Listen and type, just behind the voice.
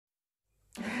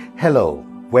Hello,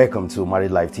 welcome to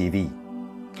Married Life TV.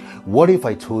 What if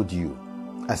I told you,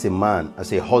 as a man,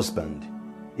 as a husband,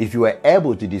 if you were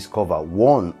able to discover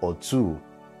one or two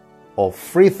or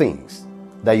three things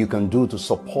that you can do to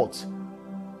support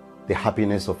the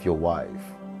happiness of your wife,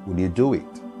 will you do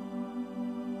it?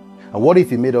 And what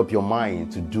if you made up your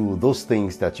mind to do those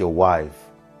things that your wife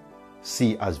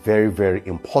see as very, very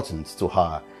important to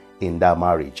her in that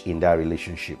marriage, in that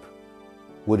relationship?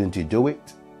 Wouldn't you do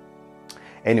it?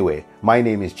 Anyway, my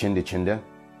name is Chinda,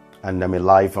 and I'm a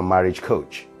life and marriage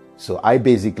coach. So I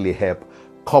basically help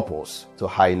couples to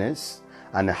harness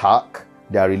and hack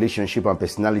their relationship and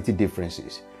personality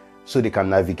differences so they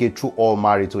can navigate through all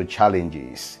marital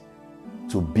challenges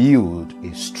to build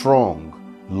a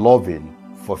strong, loving,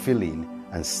 fulfilling,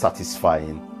 and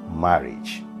satisfying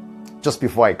marriage. Just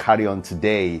before I carry on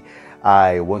today,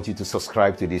 I want you to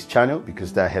subscribe to this channel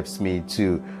because that helps me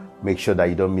to make sure that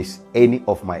you don't miss any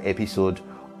of my episodes.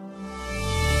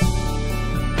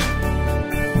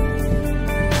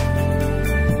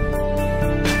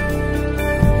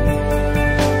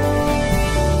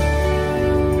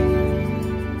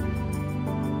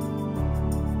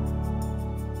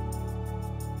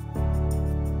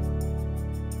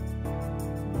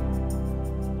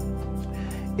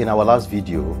 In our last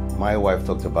video, my wife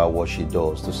talked about what she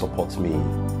does to support me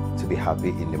to be happy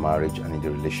in the marriage and in the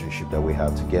relationship that we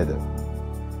have together.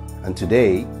 And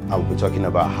today, I'll be talking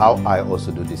about how I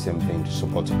also do the same thing to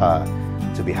support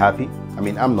her to be happy. I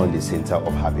mean, I'm not the center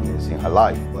of happiness in her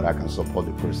life, but I can support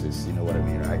the process, you know what I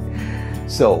mean,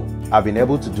 right? So, I've been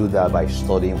able to do that by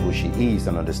studying who she is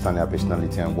and understanding her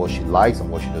personality and what she likes and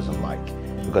what she doesn't like.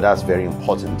 Because that's very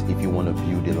important if you want to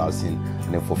build a lasting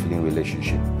and a fulfilling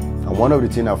relationship. And one of the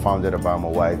things I found out about my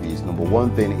wife is, number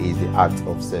one thing is the act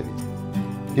of service.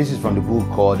 This is from the book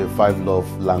called The 5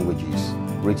 Love Languages,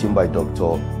 written by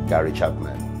Dr.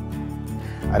 Chapman.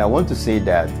 And I want to say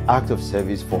that act of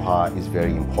service for her is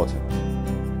very important.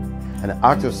 An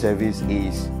act of service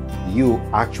is you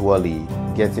actually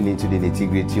getting into the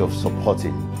nitty-gritty of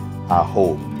supporting her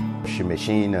home. Washing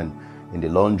machine and in the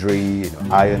laundry,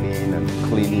 ironing and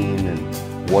cleaning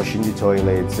and washing the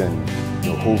toilets and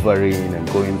hoovering and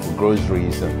going for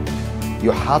groceries. And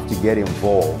you have to get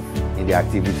involved in the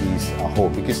activities at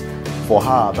home because for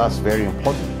her that's very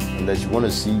important and that she want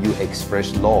to see you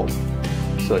express love.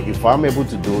 So if I'm able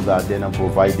to do that, then I'm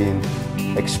providing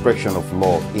expression of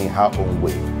love in her own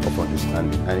way of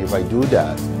understanding. And if I do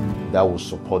that, that will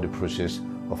support the process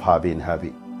of her being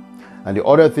happy. And the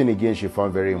other thing again she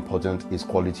found very important is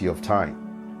quality of time.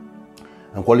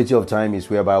 And quality of time is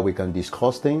whereby we can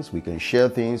discuss things, we can share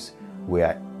things, we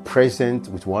are present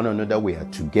with one another, we are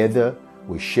together,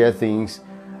 we share things,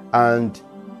 and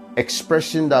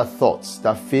expressing that thoughts,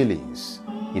 that feelings,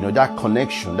 that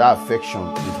connection, that affection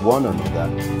with one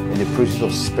another in the process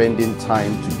of spending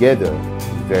time together is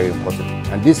very important.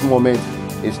 And this moment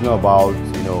is not about,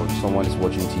 someone is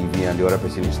watching TV and the other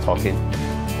person is talking,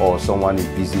 or someone is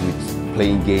busy with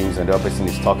playing games and the other person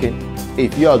is talking.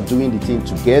 If you are doing the thing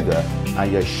together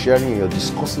and you're sharing and you're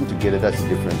discussing together, that's a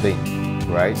different thing,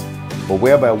 right? But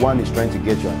whereby one is trying to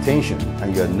get your attention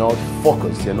and you're not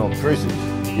focused, you're not present,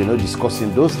 you're not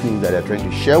discussing those things that they're trying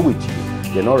to share with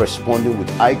you, you're not responding with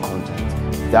eye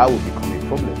contact, that will become a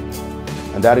problem.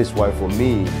 And that is why for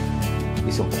me,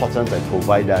 it's important I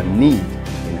provide that need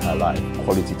in her life,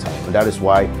 quality time. And that is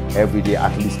why every day,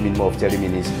 at least minimum of 30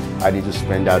 minutes, I need to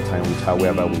spend that time with her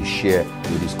whereby we share,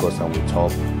 we discuss and we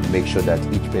talk, make sure that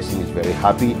each person is very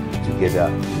happy together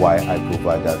while I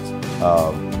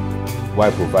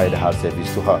provide her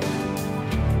service to her.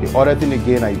 The other thing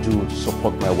again I do to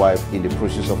support my wife in the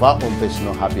process of her own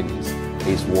personal happiness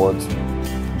is what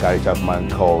Gary Chapman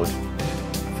called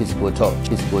physical touch.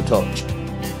 Physical touch.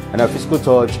 And a physical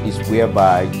touch is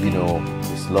whereby,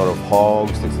 there's a lot of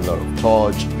hugs, there's a lot of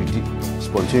touch,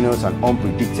 spontaneous and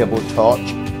unpredictable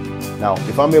touch. Now,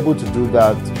 if I'm able to do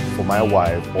that for my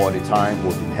wife all the time,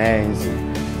 holding hands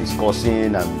and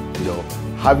discussing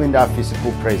and, having that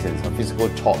physical presence and physical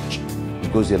touch,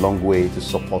 it goes a long way to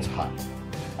support her.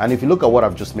 And if you look at what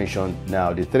I've just mentioned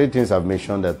now, the 3 things I've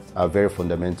mentioned that are very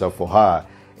fundamental for her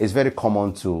is very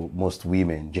common to most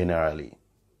women generally.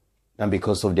 And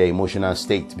because of their emotional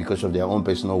state, because of their own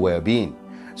personal well-being.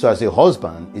 So as a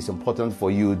husband, it's important for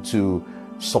you to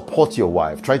support your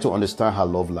wife. Try to understand her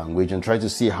love language and try to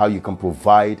see how you can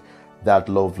provide that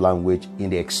love language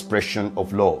in the expression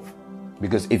of love.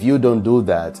 Because if you don't do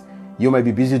that, you might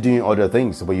be busy doing other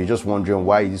things, but you're just wondering,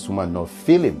 why is this woman not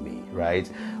feeling me, right?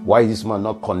 Why is this woman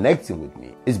not connecting with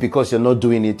me? It's because you're not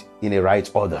doing it in a right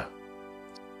order.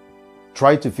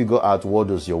 Try to figure out, what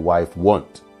does your wife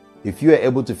want? If you are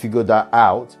able to figure that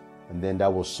out, and then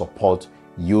that will support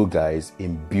you guys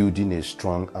in building a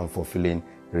strong and fulfilling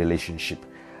relationship.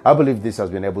 I believe this has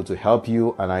been able to help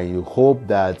you, and I hope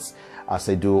that as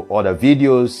I do other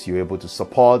videos, you're able to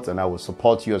support, and I will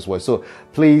support you as well. So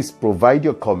please provide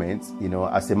your comments.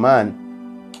 As a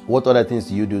man, what other things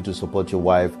do you do to support your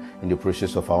wife in the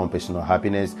process of our own personal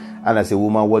happiness? And as a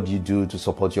woman, what do you do to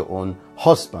support your own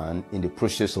husband in the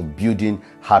process of building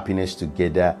happiness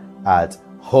together at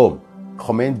home?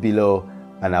 Comment below,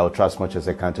 and I will try as much as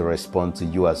I can to respond to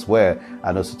you as well,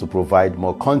 and also to provide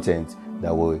more content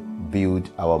that will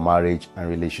build our marriage and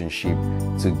relationship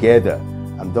together.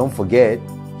 And don't forget,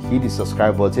 hit the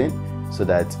subscribe button so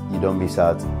that you don't miss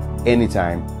out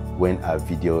anytime when our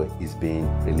video is being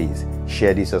released.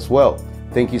 Share this as well.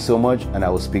 Thank you so much, and I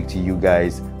will speak to you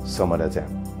guys some other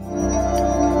time.